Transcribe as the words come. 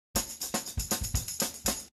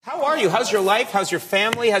how are you? How's your life? How's your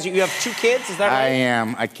family? You have 2 kids, is that right? I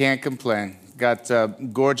am. I can't complain. Got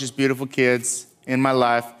gorgeous, beautiful kids in my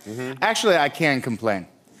life. Actually, I can complain.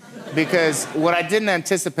 Because what I didn't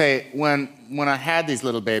anticipate when I had these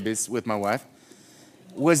little babies with my wife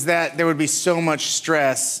was that there would be so much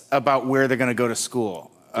stress about where they're going to go to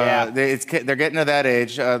school. Yeah. They're getting to that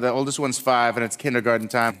age. The oldest one's 5, and it's kindergarten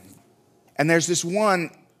time. And there's this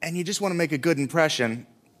one, and you just want to make a good impression.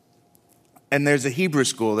 And there's a Hebrew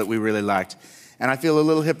school that we really liked. And I feel a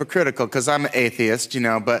little hypocritical because I'm an atheist, you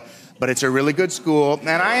know, but it's a really good school. And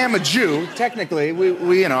I am a Jew, technically.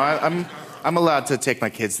 I'm allowed to take my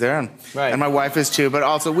kids there, and my wife is too. But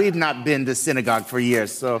also, we've not been to synagogue for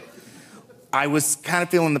years, so I was kind of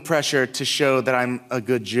feeling the pressure to show that I'm a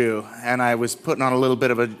good Jew, and I was putting on a little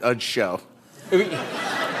bit of a show.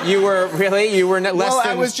 You were really? You were less well,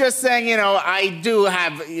 than... I was just saying, you know, I do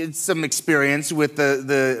have some experience with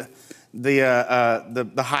the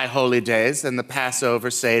high holy days and the Passover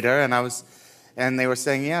Seder, and they were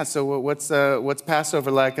saying, yeah. So what's Passover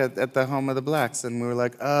like at the home of the blacks? And we were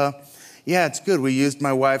like, yeah, it's good. We used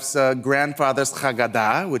my wife's grandfather's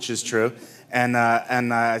Haggadah, which is true. And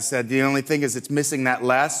I said, the only thing is it's missing that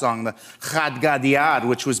last song, the Chad Gad,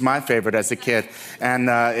 which was my favorite as a kid. And,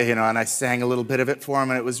 and I sang a little bit of it for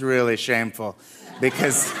him, and it was really shameful.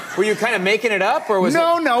 Because... Were you kind of making it up, or was it...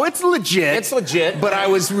 No, it's legit. It's legit. But I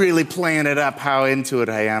was really playing it up, how into it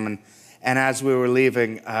I am. And as we were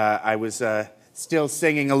leaving, I was... still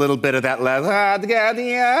singing a little bit of that last,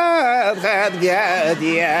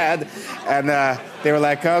 and they were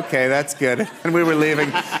like, okay, that's good. And we were leaving,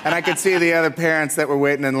 and I could see the other parents that were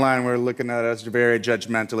waiting in line were looking at us very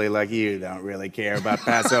judgmentally, like, you don't really care about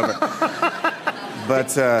Passover.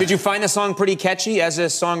 But did you find the song pretty catchy as a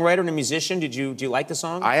songwriter and a musician? Do you like the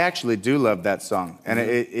song? I actually do love that song, and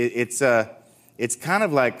it's kind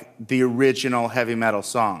of like the original heavy metal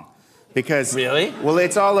song. Because, really? Well,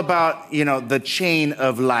 it's all about, the chain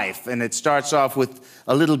of life. And it starts off with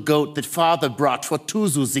a little goat that father brought for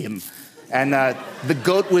Tuzuzim. And the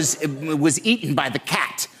goat was eaten by the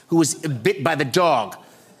cat, who was bit by the dog.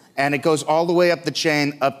 And it goes all the way up the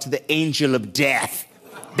chain, up to the angel of death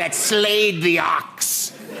that slayed the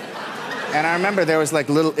ox. And I remember there was like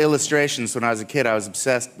little illustrations when I was a kid. I was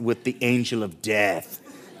obsessed with the angel of death.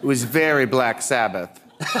 It was very Black Sabbath.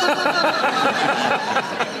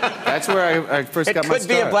 That's where I first got my start. It could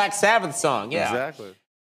be a Black Sabbath song, yeah. Exactly.